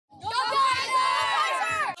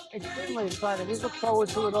Extremely excited. We look forward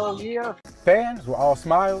to it all year. Fans were all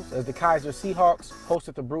smiles as the Keiser Seahawks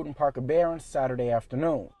hosted the Brewton-Parker Barons Saturday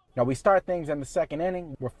afternoon. Now we start things in the second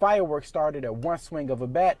inning where fireworks started at one swing of a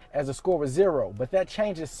bat as the score was 0, but that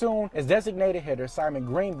changes soon as designated hitter Simon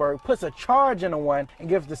Greenberg puts a charge in the one and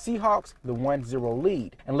gives the Seahawks the 1-0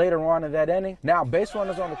 lead. And later on in that inning, now base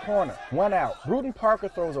runners on the corner, 1 out. Brewton-Parker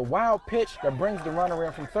throws a wild pitch that brings the runner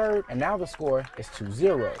in from third, and now the score is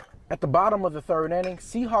 2-0. At the bottom of the third inning,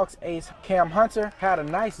 Seahawks ace Cam Hunter had a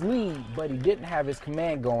nice lead, but he didn't have his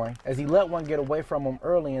command going as he let one get away from him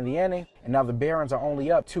early in the inning, and now the Barons are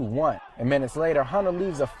only up 2-1. And minutes later, Hunter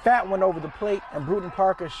leaves a fat one over the plate, and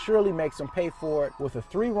Brewton-Parker surely makes him pay for it with a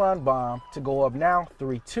 3-run bomb to go up now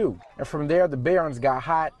 3-2. And from there, the Barons got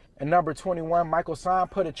hot, and number 21, Michael Son,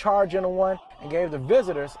 put a charge in the one and gave the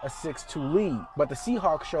visitors a 6-2 lead. But the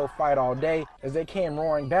Seahawks showed fight all day as they came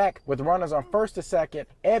roaring back with runners on first to second.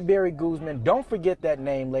 Ed Barry Guzman, don't forget that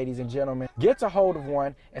name, ladies and gentlemen, gets a hold of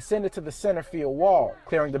one and send it to the center field wall,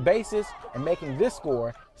 clearing the bases and making this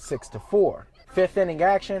score 6-4. Fifth inning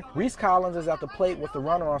action, Reese Collins is at the plate with the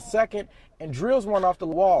runner on second and drills one off the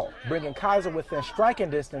wall, bringing Keiser within striking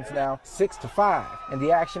distance now 6-5. And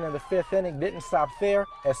the action in the fifth inning didn't stop there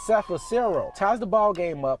as Seth Lucero ties the ball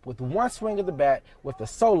game up with one swing of the bat with a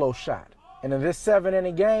solo shot. And in this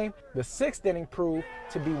 7-inning game, the 6th inning proved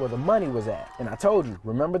to be where the money was at. And I told you,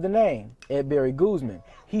 remember the name, Ed Barry Guzman.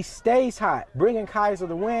 He stays hot, bringing Keiser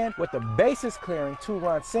the win with the bases clearing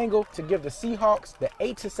 2-run single to give the Seahawks the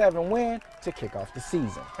 8-7 win to kick off the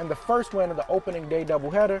season. And the first win of the opening day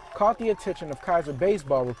doubleheader caught the attention of Keiser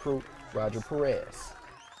baseball recruit Roger Perez.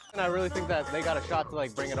 And I really think that they got a shot to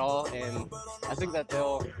bring it all, and I think that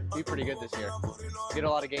they'll be pretty good this year. Get a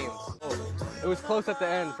lot of games. It was close at the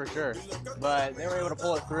end for sure, but they were able to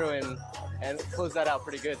pull it through and close that out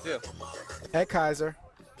pretty good too. At Keiser,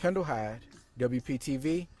 Kendall Hyde,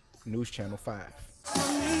 WPTV, News Channel 5.